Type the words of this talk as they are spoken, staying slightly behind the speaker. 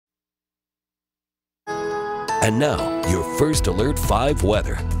And now, your first Alert 5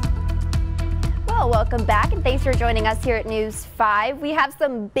 weather. Well, welcome back and thanks for joining us here at News 5. We have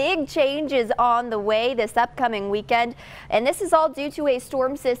some big changes on the way this upcoming weekend, and this is all due to a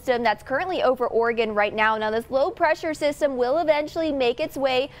storm system that's currently over Oregon right now. Now, this low pressure system will eventually make its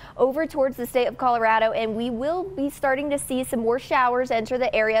way over towards the state of Colorado, and we will be starting to see some more showers enter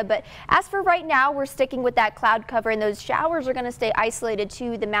the area. But as for right now, we're sticking with that cloud cover, and those showers are going to stay isolated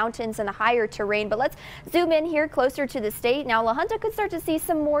to the mountains and the higher terrain. But let's zoom in here closer to the state. Now, La Junta could start to see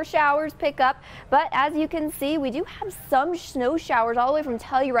some more showers pick up. But as you can see, we do have some snow showers all the way from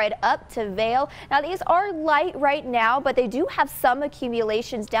Telluride up to Vail. Now, these are light right now, but they do have some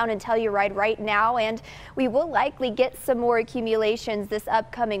accumulations down in Telluride right now, and we will likely get some more accumulations this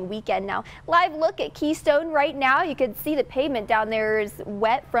upcoming weekend. Now, live look at Keystone right now. You can see the pavement down there is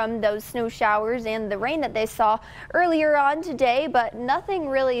wet from those snow showers and the rain that they saw earlier on today, but nothing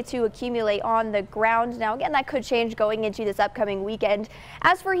really to accumulate on the ground. Now, again, that could change going into this upcoming weekend.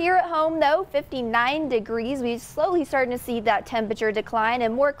 As for here at home, though, 59 degrees. We're slowly starting to see that temperature decline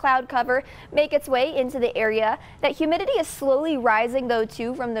and more cloud cover make its way into the area. That humidity is slowly rising, though,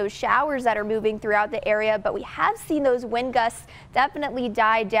 too, from those showers that are moving throughout the area, but we have seen those wind gusts definitely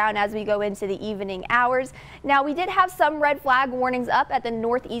die down as we go into the evening hours. Now, we did have some red flag warnings up at the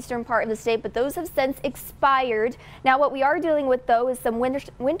northeastern part of the state, but those have since expired. Now, what we are dealing with, though, is some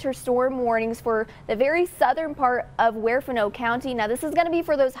winter storm warnings for the very southern part of Huerfano County. Now, this is going to be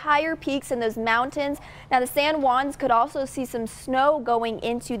for those higher peaks and those mountains. Now, the San Juans could also see some snow going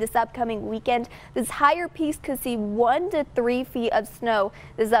into this upcoming weekend. This higher peaks could see 1 to 3 feet of snow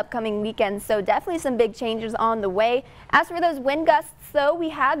this upcoming weekend, so definitely some big changes on the way. As for those wind gusts, though, we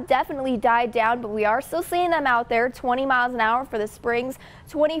have definitely died down, but we are still seeing them out there. 20 miles an hour for the Springs,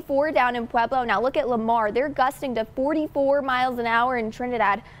 24 down in Pueblo. Now look at Lamar, they're gusting to 44 miles an hour, in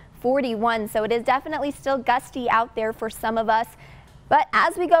Trinidad 41, so it is definitely still gusty out there for some of us. But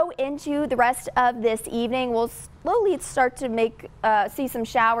as we go into the rest of this evening, we'll slowly start to see some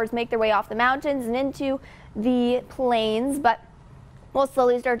showers make their way off the mountains and into the plains, but we'll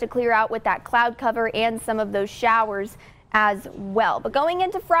slowly start to clear out with that cloud cover and some of those showers as well. But going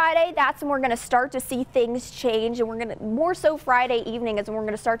into Friday, that's when we're going to start to see things change, and we're going to more so Friday evening is when we're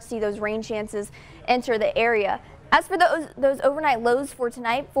going to start to see those rain chances enter the area. As for those overnight lows for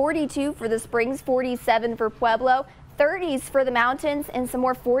tonight, 42 for the Springs, 47 for Pueblo, 30s for the mountains, and some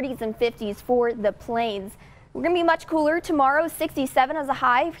more 40s and 50s for the plains. We're going to be much cooler tomorrow. 67 as a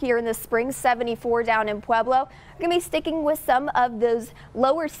high here in the Springs, 74 down in Pueblo. We're going to be sticking with some of those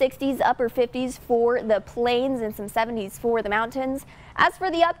lower 60s, upper 50s for the plains, and some 70s for the mountains. As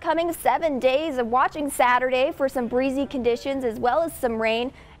for the upcoming 7 days, of watching Saturday for some breezy conditions as well as some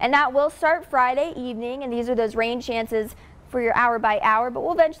rain, and that will start Friday evening, and these are those rain chances for your hour by hour, but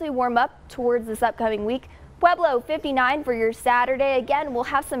we'll eventually warm up towards this upcoming week. Pueblo, 59 for your Saturday. Again, we'll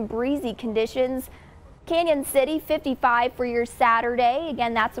have some breezy conditions. Canyon City, 55 for your Saturday.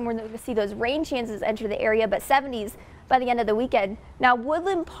 Again, that's when we're going to see those rain chances enter the area, but 70s by the end of the weekend. Now,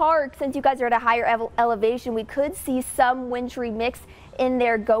 Woodland Park, since you guys are at a higher elevation, we could see some wintry mix in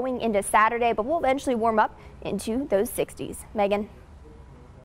there going into Saturday, but we'll eventually warm up into those 60s. Megan.